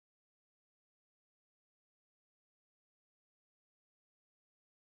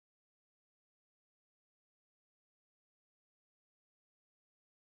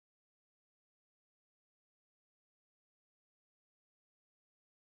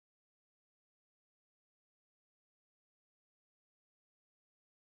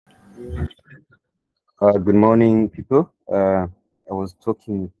Good morning, people. I was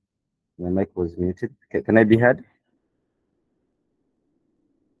talking, my mic was muted. Can I be heard?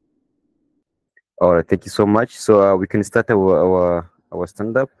 All right, thank you so much. So we can start our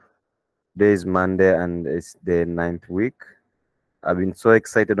stand up. Today is Monday and it's the ninth week. I've been so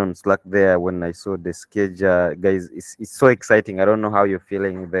excited on Slack there when I saw the schedule, guys. It's so exciting. I don't know how you're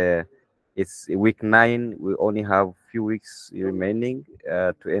feeling there. It's week 9. We only have few weeks remaining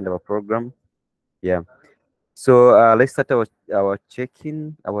to end our program. Yeah. So let's start our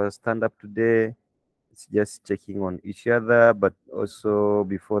check-in, our stand-up today. It's just checking on each other, but also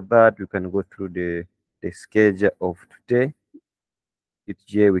before that, we can go through the schedule of today.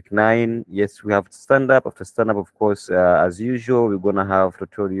 U2J week 9. Yes, we have stand-up. After stand-up, of course, as usual, we're gonna have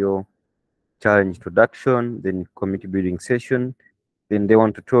tutorial, challenge introduction, then community building session, then day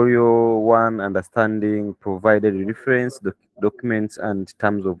 1 tutorial 1, understanding provided reference, documents and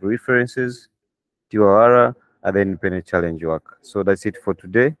terms of references, TOR, and then independent challenge work. So that's it for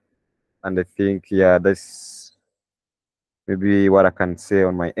today. And I think, yeah, that's maybe what I can say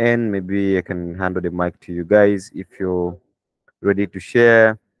on my end. Maybe I can handle the mic to you guys if you're ready to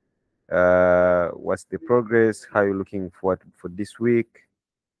share. What's the progress? How you looking forward for this week?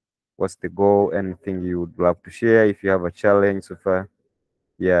 What's the goal? Anything you would love to share? If you have a challenge so far,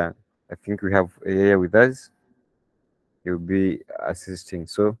 yeah, I think we have here with us. He'll be assisting.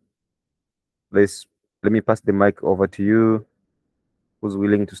 So let me pass the mic over to you. Who's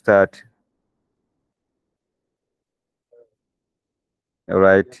willing to start? All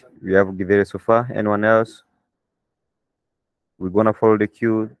right, we have Givere so far. Anyone else? We're gonna follow the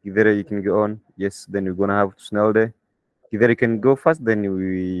queue. Givere, you can go on. Yes, then we're gonna have Snell there. Givere can go first, then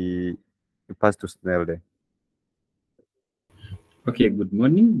we pass to Snell there. Okay, good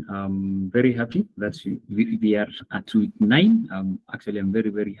morning. I'm very happy that we are at week 9. Actually, I'm very,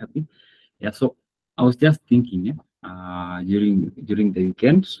 very happy. Yeah, so I was just thinking during the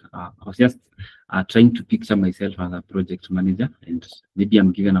weekend, I was just trying to picture myself as a project manager, and maybe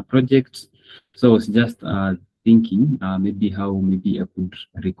I'm given a project. So I was just thinking maybe how maybe I could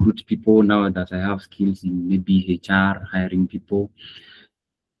recruit people now that I have skills in maybe HR, hiring people,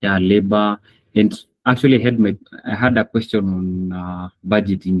 yeah, labor, and actually I had a question on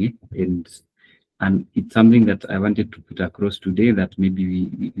budgeting, and it's something that I wanted to put across today, that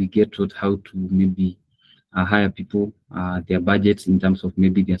maybe we get taught how to maybe hire people, their budgets in terms of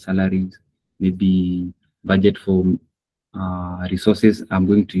maybe their salaries, maybe budget for resources I'm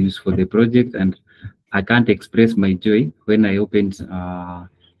going to use for the project. And I can't express my joy when I opened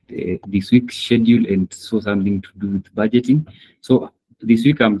this week's schedule and saw something to do with budgeting. So this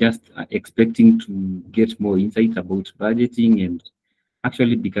week I'm just expecting to get more insight about budgeting and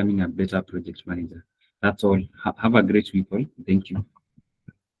actually becoming a better project manager. That's all. Have a great week, all. Thank you.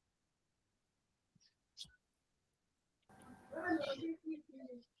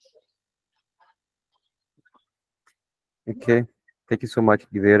 Okay, thank you so much,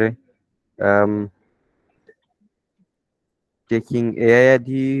 Givere. Taking AI,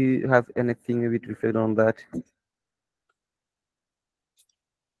 do you have anything maybe to reflect on that?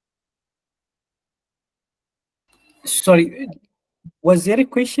 Sorry, was there a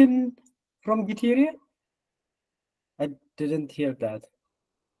question from Giteria? I didn't hear that.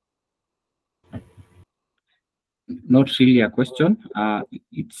 Not really a question.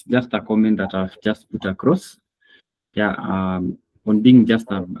 It's just a comment that I've just put across. Yeah, on being just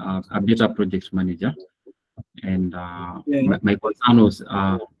a better project manager. And my concern was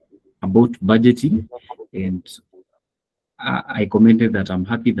about budgeting, and I commented that I'm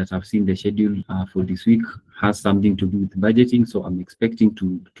happy that I've seen the schedule for this week has something to do with budgeting, so I'm expecting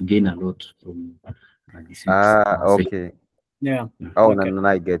to gain a lot from this week. Okay. Yeah. Oh, okay. no,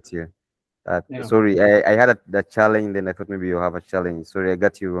 I get you. Yeah. Sorry, I had that challenge, then I thought maybe you have a challenge. Sorry, I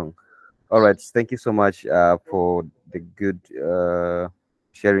got you wrong. All right, thank you so much for the good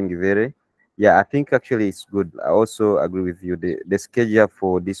sharing, Givere. Yeah, I think actually it's good. I also agree with you. The schedule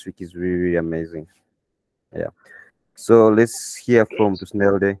for this week is really, really amazing. Yeah. So let's hear from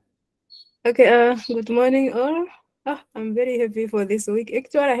Tusnelde. Okay, good morning all. I'm very happy for this week.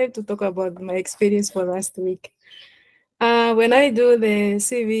 Actually, I have to talk about my experience for last week. When I do the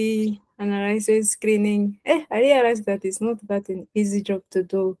CV analysis screening, I realized that it's not that an easy job to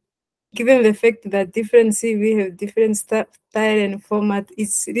do. Given the fact that different CV have different style and format,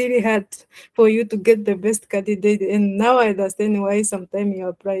 it's really hard for you to get the best candidate. And now I understand why sometimes you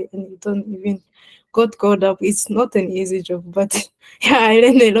apply and you don't even got called up. It's not an easy job, but yeah, I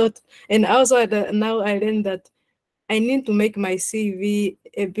learned a lot. And also now I learned that I need to make my CV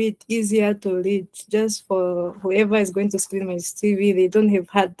a bit easier to read, just for whoever is going to screen my CV. They don't have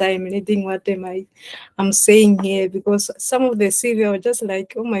hard time reading what I'm saying here, because some of the CV are just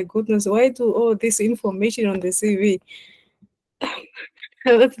like, oh my goodness, why do all this information on the CV?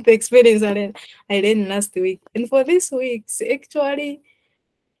 That's the experience I learned last week. And for this week, actually,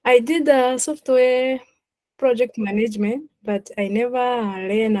 I did a software project management, but I never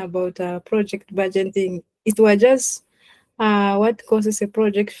learned about project budgeting. It was just what causes a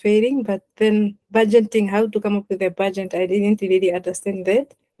project failing, but then budgeting, how to come up with a budget, I didn't really understand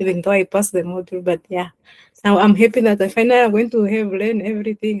that, even though I passed the module. But yeah, now I'm happy that I finally am going to have learned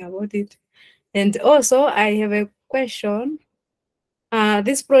everything about it. And also, I have a question.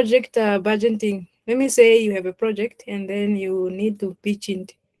 This project budgeting, let me say you have a project and then you need to pitch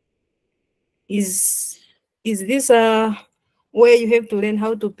it. Is this where you have to learn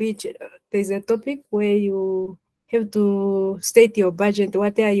how to pitch? There's a topic where you have to state your budget.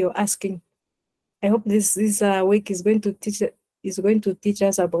 What are you asking? I hope this week is going to teach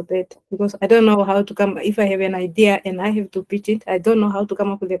us about that, because I don't know how to come. If I have an idea and I have to pitch it, I don't know how to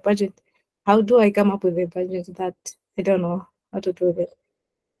come up with a budget. How do I come up with a budget? That I don't know how to do that.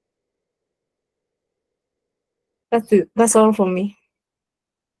 That's it. That's all for me.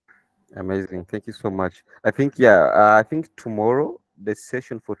 Amazing. Thank you so much. I think, yeah, I think tomorrow, the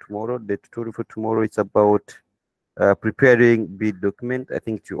session for tomorrow, the tutorial for tomorrow, it's about preparing bid document. I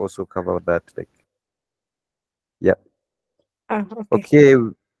think you also cover that. Like, yeah. Okay.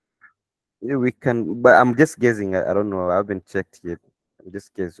 Okay. We can, but I'm just guessing. I don't know. I haven't checked yet. I'm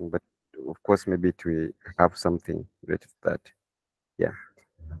just guessing, but of course, maybe it will have something related to that. Yeah.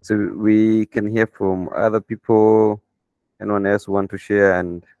 So we can hear from other people. Anyone else want to share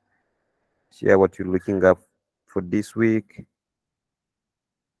and share what you're looking up for this week?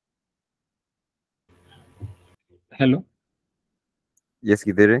 Hello. Yes,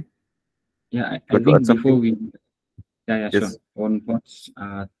 Gidere. Yeah, I Want to add think before something? we, yeah, Yes. sure. On what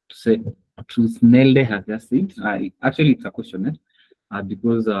to say, Nelde has just said, actually it's a question,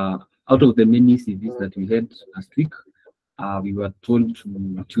 because out of the many CVs that we had last week, we were told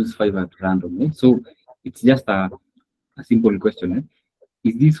to choose 5 at random. So it's just a simple question.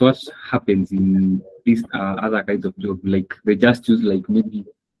 Is this what happens in these other kinds of jobs? Like they just choose like maybe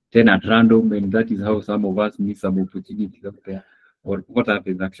 10 at random, and that is how some of us miss some opportunities out there? Or what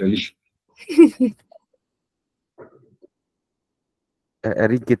happens actually? I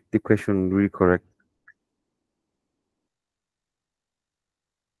didn't get the question really correct.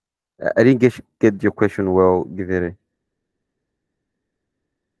 I didn't get your question well, Gidere.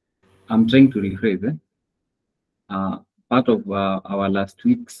 I'm trying to rephrase. Part of our last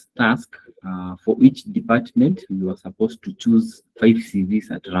week's task, for each department, we were supposed to choose 5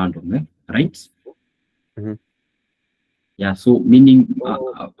 CVs at random, right? Mhm. Yeah, so meaning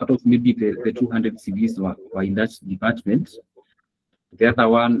out of maybe the 200 CVs were in that department, the other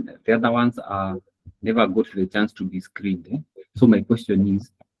ones never got the chance to be screened. So my question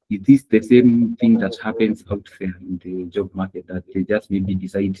is this the same thing that happens out there in the job market, that they just maybe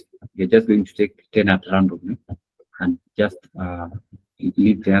decide they're just going to take 10 at random and just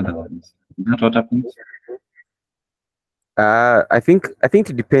leave the other ones? Is that what happens? I think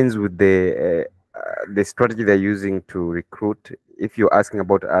it depends with the strategy they're using to recruit. If you're asking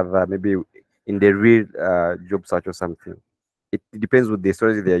about other, maybe in the real job search or something, it depends with the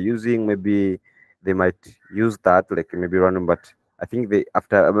strategy they're using. Maybe they might use that, like maybe random, but I think they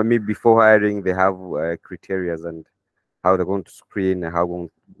after maybe before hiring they have criteria and how they're going to screen and how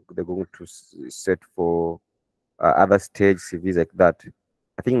they're going to set for other stage CVs like that.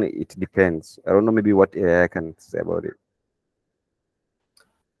 I think it depends. I don't know maybe what I can say about it.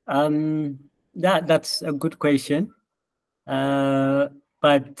 That's a good question.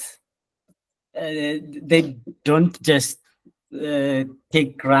 But they don't just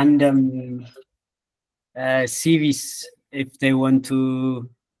take random CVs if they want to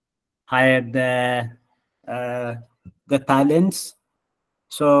hire the talents.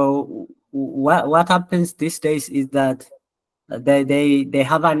 So what happens these days is that they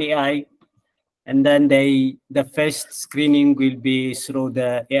have an AI, and then the first screening will be through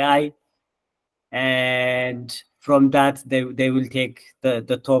the AI, and from that they will take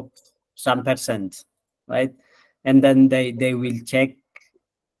the top some percent, right? And then they will check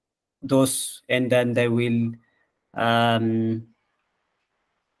those, and then they will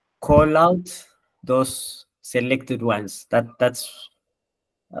call out those selected ones. That's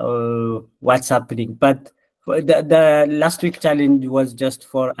what's happening. But the last week challenge was just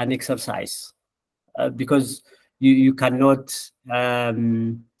for an exercise, because you cannot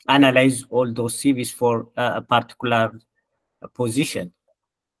analyze all those CVs for a particular position.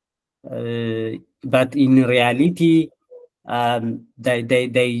 But in reality,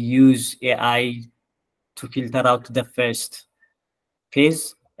 they use AI to filter out the first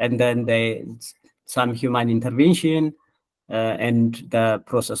phase, and then some human intervention, and the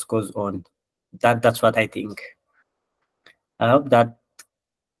process goes on. That's what I think. I hope that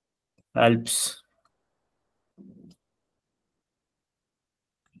helps.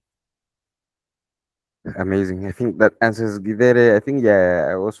 Amazing. I think that answers Givere. I think yeah,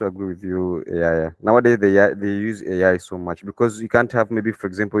 I also agree with you. Yeah. Nowadays they use AI so much because you can't have maybe for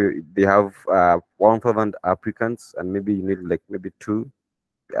example they have 1,000 applicants and maybe you need like maybe two.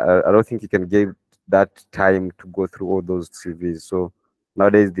 I don't think you can give that time to go through all those CVs. So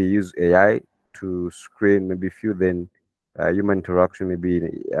nowadays they use AI to screen maybe few, then human interaction maybe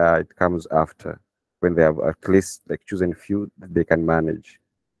it comes after when they have at least like chosen few that they can manage.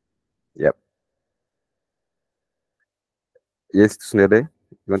 Yep. Yes, Tsunede,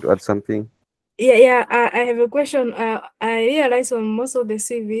 you want to add something? Yeah. I have a question. I realize on most of the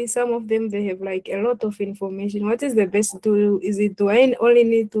CV, some of them they have like a lot of information. What is the best to? Is it do I only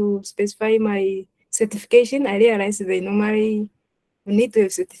need to specify my certification? I realize they normally need to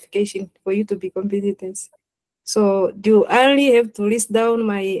have certification for you to be competent. So do I only have to list down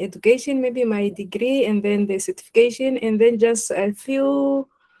my education, maybe my degree, and then the certification, and then just a few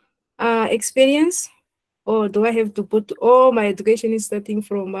experience? Or do I have to put all my education is starting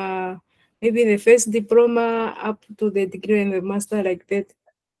from maybe the first diploma up to the degree and the master like that?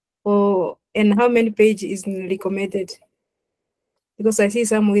 Or and how many pages is recommended? Because I see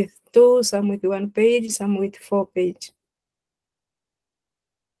some with 2, some with 1 page, some with 4 page.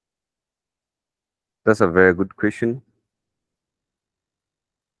 That's a very good question.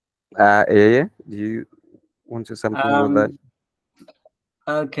 Yeah. Do you want to say something about that?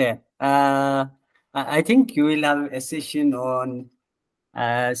 Okay. I think you will have a session on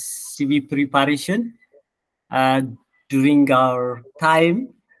CV preparation during our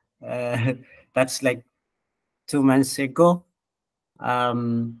time. That's like 2 months ago. I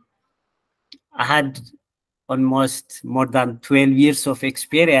had almost more than 12 years of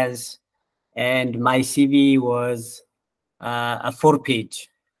experience, and my CV was a 4-page,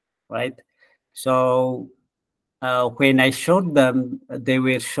 right? So when I showed them, they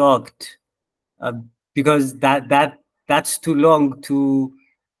were shocked because that's too long to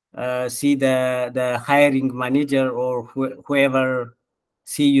see the hiring manager or whoever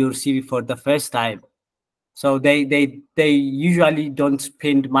see your CV for the first time. So they usually don't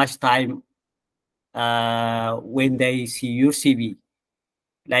spend much time when they see your CV,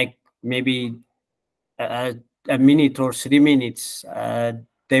 like maybe a minute or 3 minutes.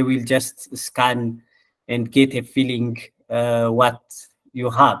 They will just scan and get a feeling what you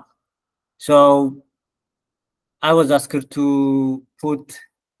have. So I was asked to put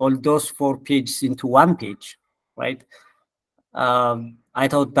all those 4 pages into 1 page, right? I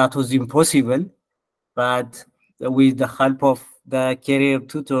thought that was impossible, but with the help of the career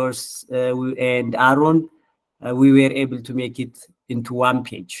tutors and Aaron, we were able to make it into 1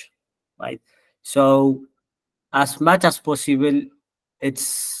 page, right? So as much as possible,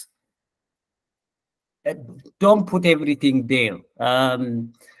 it's don't put everything there.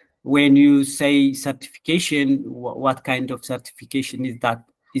 When you say certification, what kind of certification is that?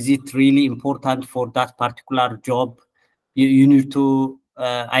 Is it really important for that particular job? You need to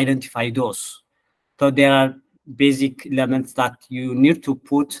identify those. So there are basic elements that you need to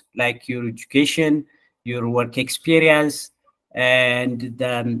put, like your education, your work experience, and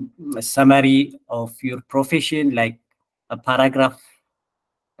the summary of your profession, like a paragraph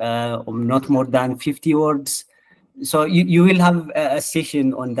not more than 50 words. So you will have a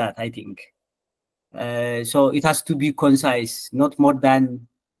session on that, I think. So it has to be concise, not more than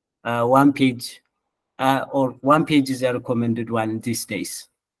 1 page, or 1 page is a recommended one these days.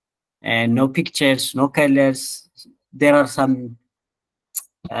 And no pictures, no colors. There are some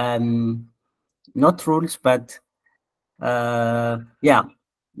not rules, but yeah,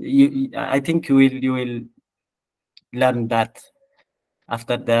 I think you will learn that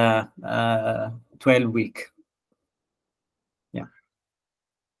after the 12-week. Yeah.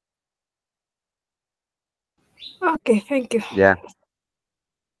 Okay, thank you. Yeah.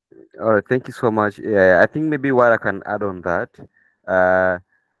 All right. Thank you so much. Yeah, I think maybe what I can add on that. Uh,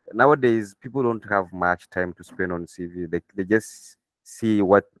 Nowadays people don't have much time to spend on CV. They just see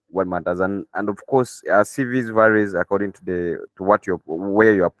what matters, and of course CVs varies according to what you're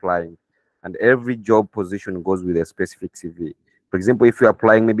where you're applying, and every job position goes with a specific CV. For example, if you're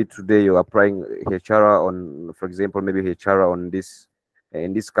applying maybe today, you're applying HR on, for example, maybe HR on this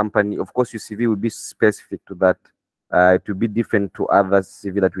in this company. Of course, your CV will be specific to that. It will be different to other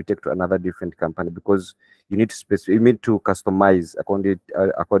CV that we take to another different company, because you need to you need to customize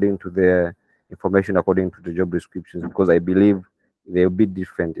according to the information, according to the job descriptions, because I believe they'll be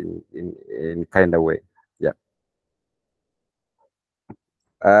different in kind of way. Yeah.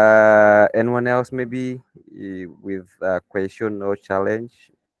 Anyone else maybe with a question or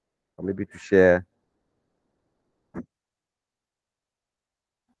challenge, or maybe to share?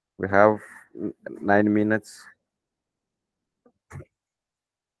 We have 9 minutes.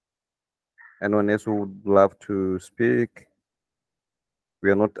 Anyone else who would love to speak? We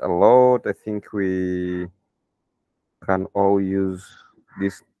are not allowed. I think we can all use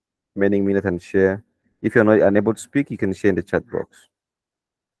this remaining minute and share. If you're not unable to speak, you can share in the chat box.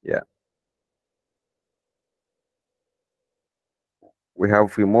 Yeah. We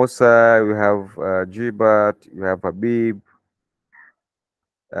have Fimosa, we have Jibat, we have Habib,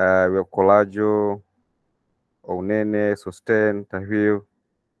 we have Kolajo, Onene, Sosten, Tahir,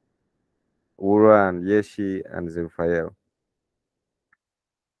 Ura, and Yeshi, and Zilfael.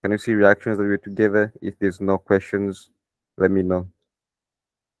 Can you see reactions that we're together? If there's no questions, let me know.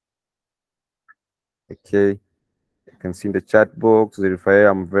 Okay. You can see in the chat box, Zilfael,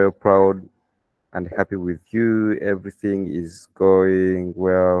 I'm very proud and happy with you. Everything is going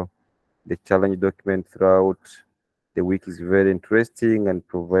well. The challenge document throughout the week is very interesting and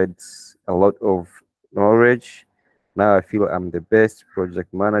provides a lot of knowledge. Now I feel I'm the best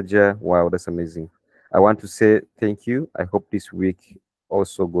project manager. Wow, that's amazing. I want to say thank you. I hope this week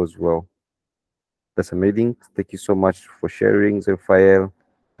also goes well. That's amazing. Thank you so much for sharing, Zephael.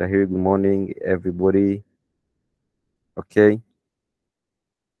 Tahir, good morning, everybody. Okay.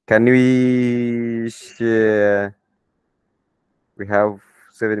 Can we share? We have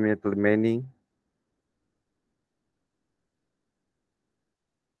 7 minutes remaining.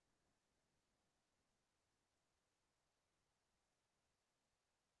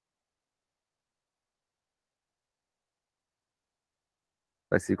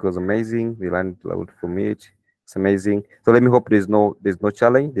 Last week was amazing. We learned a lot from it. It's amazing. So let me hope there's no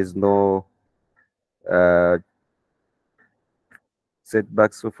challenge. There's no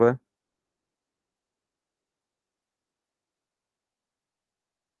setback so far.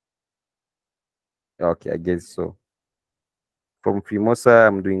 Okay, I guess so. From Fimosa,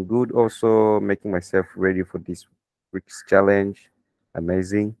 I'm doing good. Also making myself ready for this week's challenge.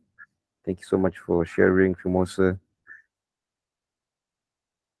 Amazing. Thank you so much for sharing, Fimosa.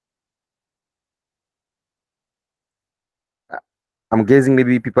 I'm guessing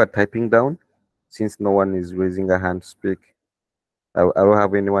maybe people are typing down since no one is raising a hand to speak. I don't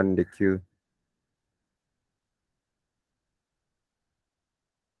have anyone in the queue.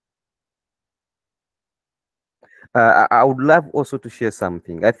 I would love also to share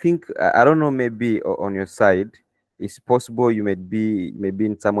something. I think I don't know, maybe on your side, it's possible you might be maybe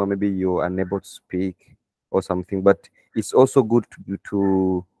in somewhere, maybe you're unable to speak or something, but it's also good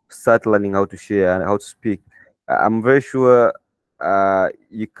to start learning how to share and how to speak. I'm very sure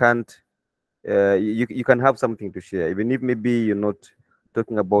you can't you can have something to share, even if maybe you're not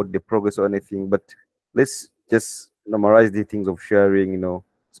talking about the progress or anything, but let's just normalize the things of sharing,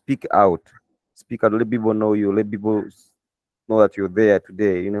 speak out. Speak out, let people know you, let people know that you're there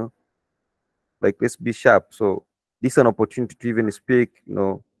today, like let's be sharp. So this is an opportunity to even speak,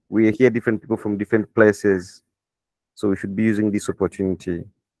 we hear different people from different places, so we should be using this opportunity.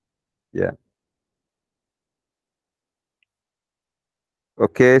 Yeah.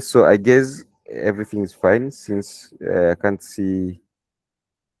 Okay, so I guess everything is fine since I can't see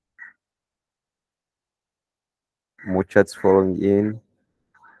more chats following in.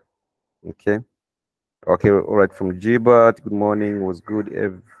 Okay. Okay, all right. From Jibat, good morning, was good.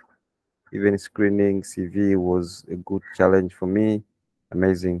 Even screening CV was a good challenge for me.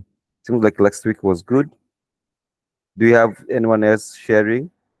 Amazing. Seems like last week was good. Do you have anyone else sharing?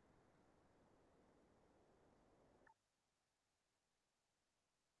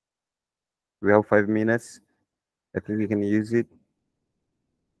 We have 5 minutes. I think we can use it.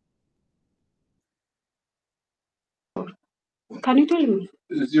 Can you tell me?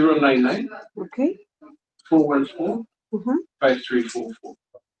 099. Okay. 414. 5344.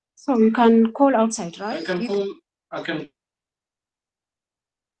 So you can call outside, right? I can.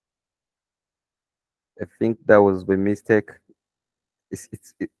 I think that was by mistake.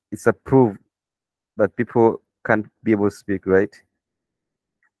 It's a proof that people can't be able to speak, right?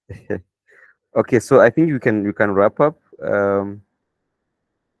 Okay, so I think we can wrap up.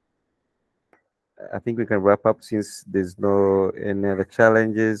 I think we can wrap up since there's no any other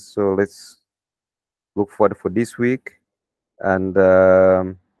challenges. So let's look forward for this week. and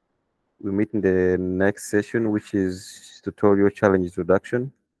we meet in the next session, which is tutorial challenge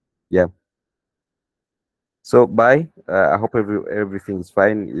introduction. Yeah. So bye. I hope everything is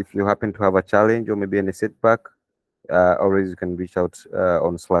fine. If you happen to have a challenge or maybe any setback, always you can reach out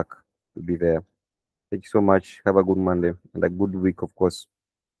on Slack. We'll be there. Thank you so much. Have a good Monday and a good week, of course.